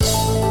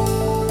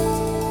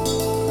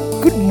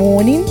Good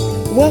morning.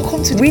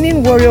 Welcome to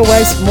Winning Warrior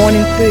Wives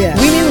Morning Prayer.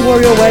 Winning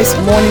Warrior Wives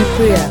Morning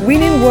Prayer.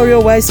 Winning Warrior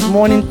Wives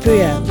Morning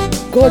Prayer.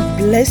 God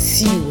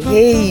bless you.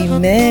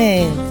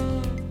 Amen.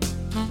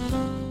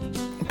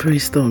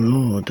 Praise the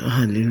Lord.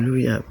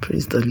 Hallelujah.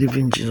 Praise the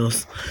living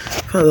Jesus.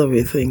 Father,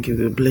 we thank you.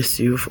 We bless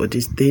you for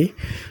this day.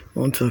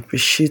 We want to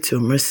appreciate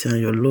your mercy and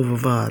your love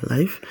over our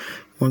life.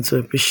 We want to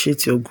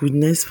appreciate your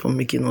goodness for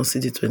making us see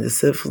the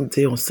 27th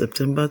day of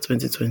September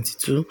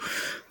 2022.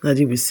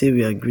 Daddy, we say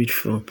we are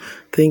grateful.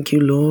 Thank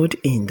you, Lord,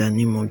 in the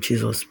name of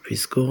Jesus.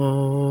 Praise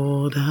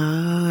God.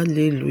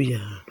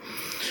 Hallelujah.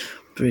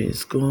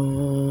 Praise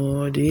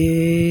God,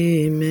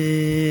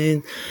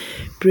 amen.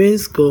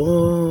 Praise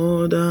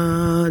God,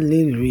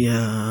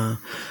 hallelujah.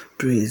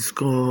 Praise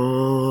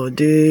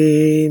God,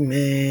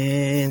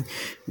 amen.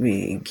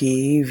 We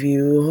give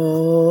you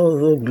all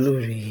the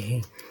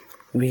glory.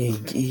 We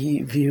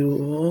give you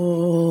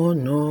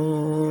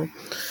honor.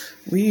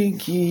 We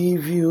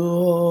give you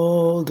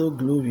all the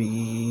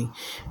glory.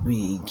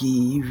 We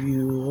give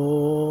you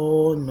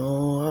honor.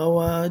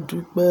 Àwa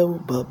dúpẹ́ o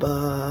bàbá,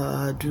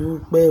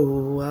 dúpẹ́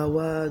o,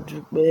 àwa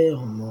dúpẹ́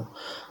ọmọ.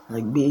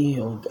 Àgbé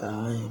ọ̀gá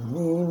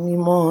ẹ̀mí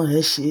mímọ́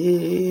ẹ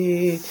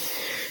ṣé.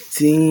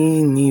 Tí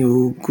ní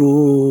ògo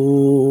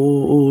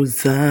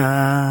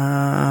Hosanna.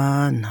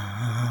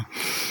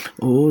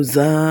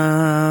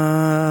 Hosanna,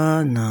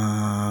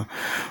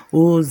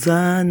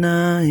 Hosanna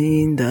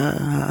in the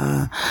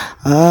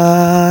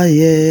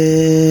highest.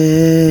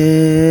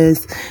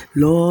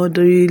 Lord,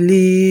 we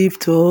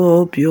lift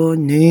up your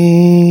name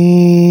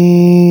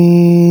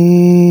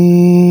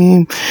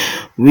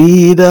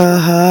with a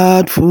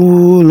heart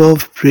full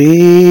of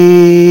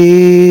praises.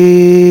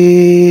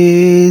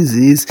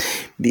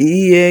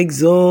 Be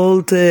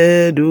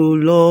exalted, O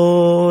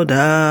Lord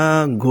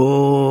our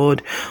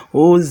God.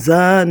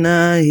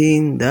 Hosanna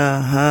in the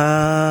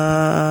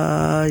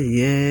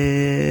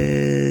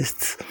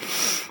highest.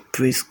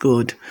 Praise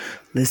God.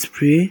 Let's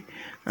pray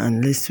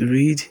and let's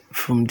read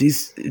from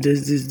this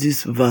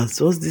verse.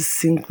 What's this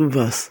single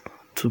verse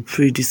to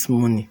pray this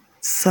morning?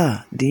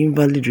 Sir, the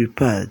invalid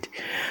replied,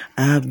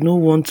 I have no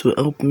one to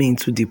help me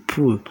into the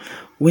pool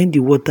when the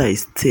water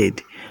is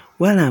stirred.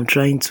 While I'm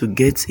trying to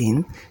get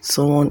in,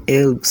 someone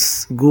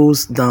else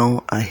goes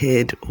down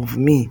ahead of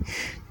me.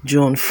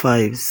 John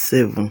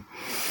 5:7.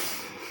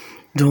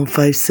 John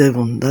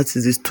 5:7. That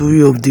is the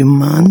story of the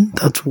man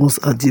that was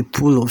at the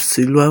pool of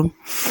Siloam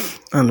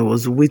and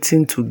was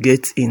waiting to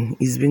get in.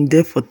 He's been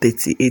there for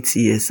 38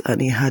 years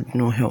and he had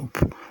no help.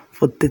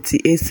 For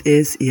 38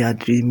 years, he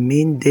had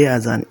remained there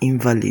as an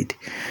invalid.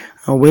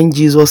 And when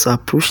Jesus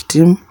approached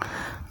him,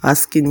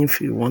 asking if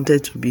he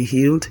wanted to be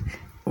healed,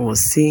 he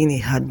was saying he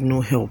had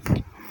no help.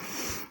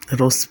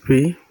 Let us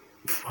pray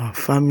for our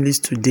families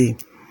today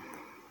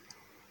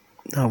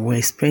that we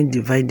expect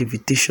divine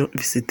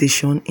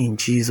visitation in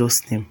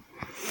Jesus' name.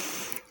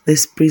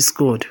 Let's praise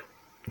God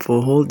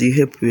for all the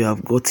help we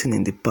have gotten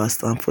in the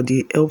past and for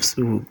the helps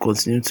we will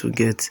continue to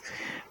get.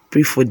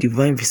 Pray for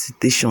divine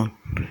visitation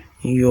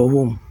in your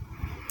home.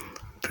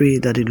 Pray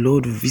that the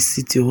Lord will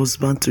visit your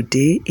husband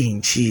today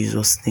in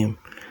Jesus' name.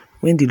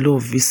 When the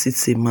Lord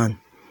visits a man,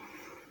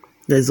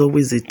 there's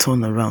always a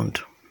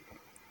turnaround.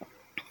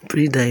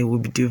 Pray that he will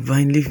be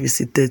divinely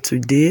visited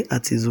today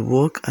at his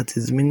work, at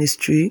his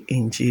ministry,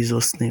 in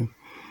Jesus' name.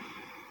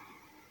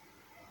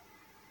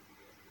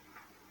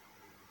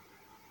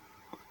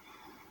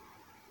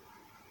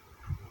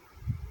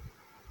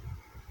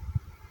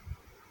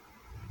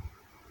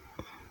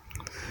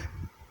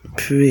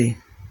 Pray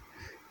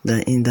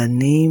that in the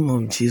name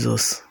of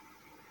Jesus,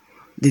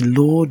 the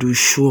Lord will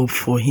show up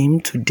for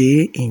him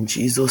today in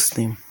Jesus'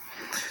 name.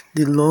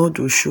 The Lord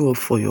will show up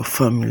for your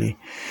family.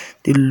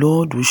 The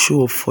Lord will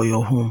show up for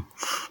your home.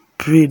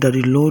 Pray that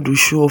the Lord will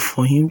show up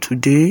for him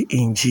today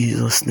in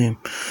Jesus' name.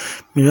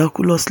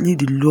 Miraculously,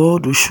 the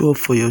Lord will show up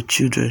for your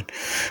children.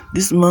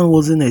 This man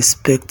wasn't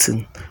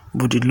expecting,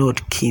 but the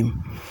Lord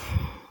came.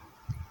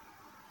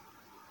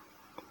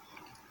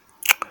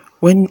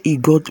 When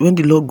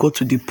the Lord got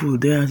to the pool,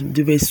 there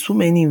were so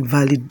many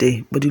invalid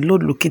there, but the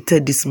Lord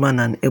located this man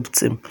and helped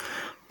him.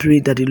 Pray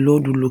that the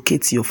Lord will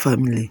locate your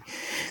family.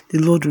 The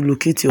Lord will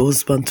locate your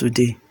husband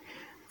today,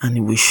 and he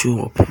will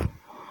show up.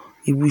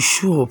 He will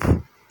show up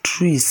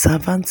through his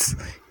servants.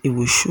 He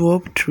will show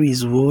up through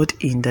his word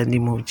in the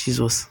name of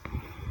Jesus.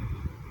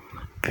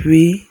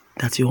 Pray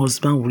that your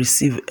husband will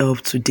receive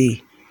help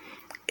today,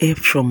 help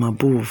from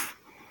above.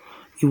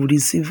 He will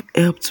receive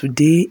help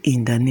today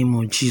in the name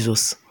of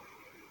Jesus.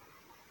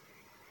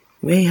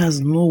 Where he has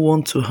no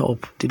one to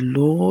help, the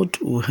Lord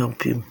will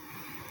help him.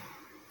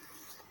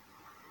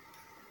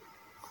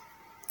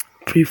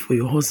 Pray for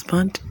your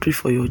husband, pray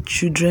for your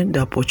children. The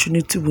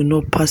opportunity will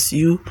not pass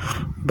you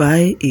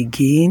by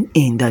again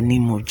in the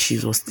name of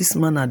Jesus. This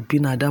man had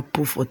been at that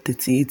pool for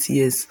 38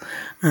 years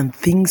and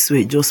things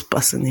were just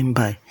passing him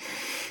by.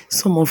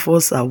 Some of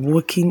us are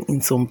working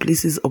in some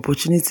places,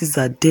 opportunities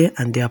are there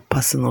and they are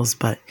passing us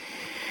by.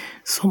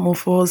 Some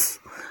of us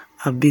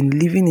have been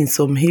living in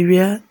some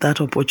area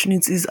that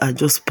opportunities are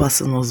just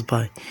passing us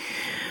by.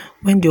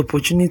 When the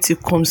opportunity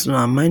comes to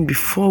our mind,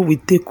 before we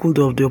take hold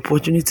of the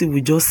opportunity,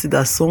 we just see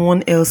that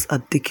someone else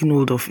had taken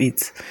hold of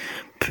it.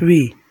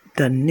 Pray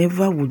that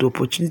never would the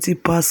opportunity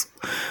pass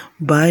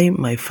by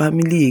my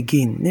family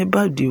again.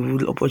 Never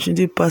will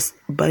opportunity pass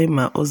by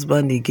my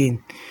husband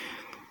again.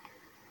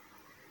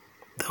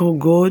 Oh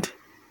God,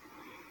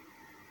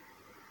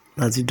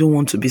 that you don't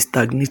want to be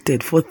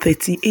stagnated. For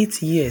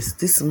 38 years,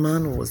 this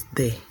man was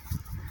there.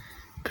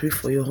 Pray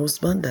for your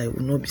husband that he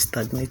will not be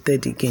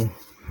stagnated again.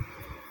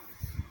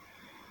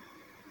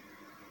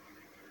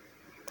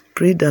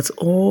 Pray that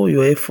all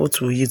your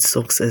efforts will yield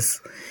success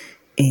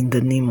in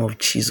the name of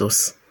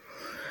Jesus.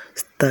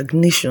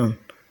 Stagnation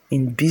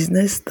in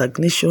business,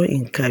 stagnation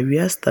in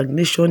career,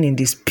 stagnation in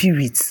the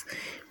spirit.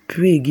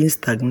 Pray against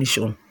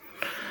stagnation.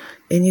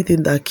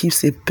 Anything that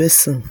keeps a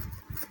person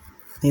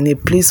in a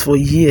place for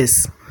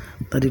years,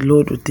 that the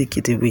Lord will take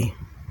it away.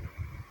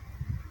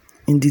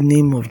 In the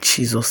name of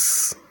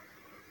Jesus.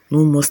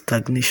 No more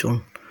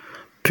stagnation.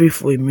 Pray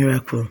for a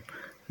miracle,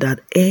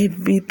 that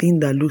everything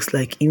that looks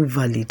like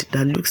invalid,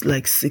 that looks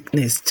like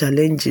sickness,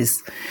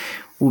 challenges,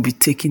 will be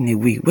taken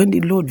away. When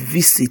the Lord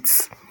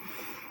visits,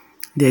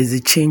 there is a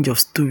change of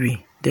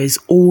story. There is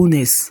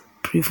wholeness.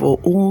 Pray for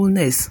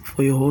wholeness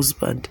for your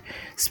husband,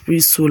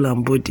 spirit, soul,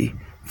 and body.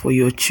 For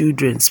your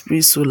children,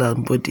 spirit, soul,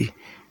 and body.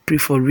 Pray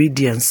for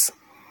radiance.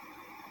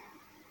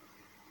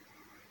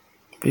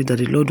 Pray that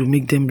the Lord will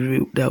make them,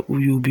 that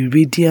you will be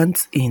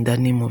radiant in the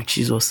name of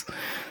Jesus.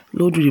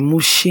 Lord,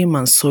 remove shame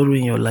and sorrow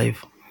in your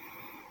life.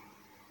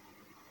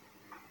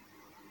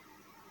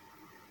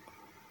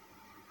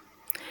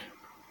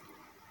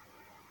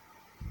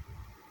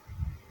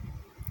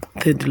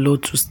 Tell the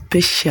Lord to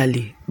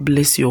specially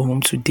bless your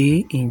home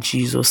today in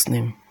Jesus'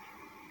 name.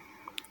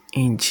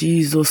 In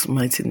Jesus'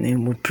 mighty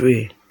name we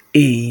pray.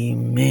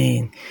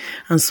 Amen.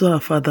 And so, our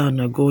Father and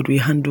our God, we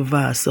hand over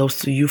ourselves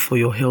to you for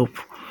your help.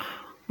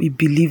 We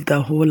believe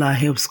that all our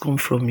helps come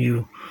from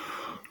you.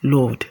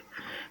 Lord,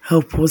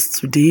 help us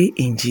today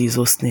in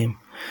Jesus' name.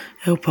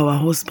 Help our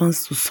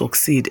husbands to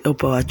succeed.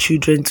 Help our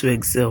children to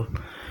excel.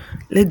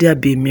 Let there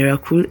be a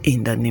miracle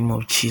in the name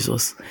of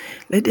Jesus.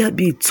 Let there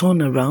be a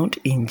turnaround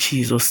in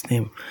Jesus'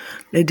 name.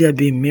 Let there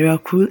be a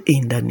miracle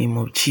in the name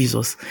of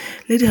Jesus.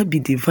 Let there be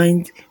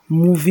divine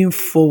moving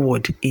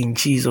forward in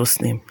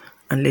Jesus' name.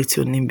 And let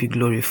your name be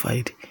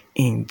glorified.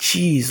 In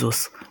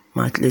Jesus'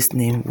 matchless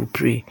name we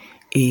pray.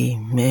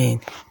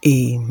 Amen.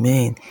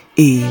 Amen.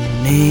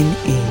 Amen.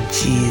 In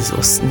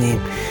Jesus'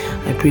 name.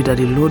 I pray that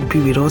the Lord be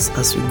with us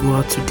as we go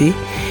out today,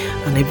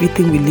 and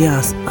everything we lay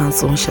our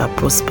hands on shall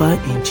prosper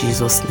in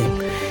Jesus'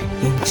 name.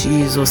 In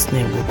Jesus'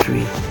 name we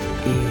pray.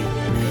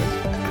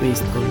 Amen. Praise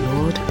the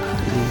Lord.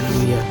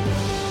 Hallelujah.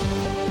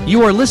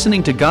 You are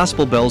listening to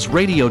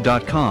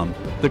GospelBellsRadio.com,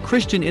 the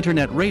Christian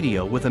internet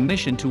radio with a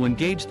mission to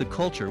engage the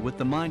culture with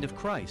the mind of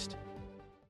Christ.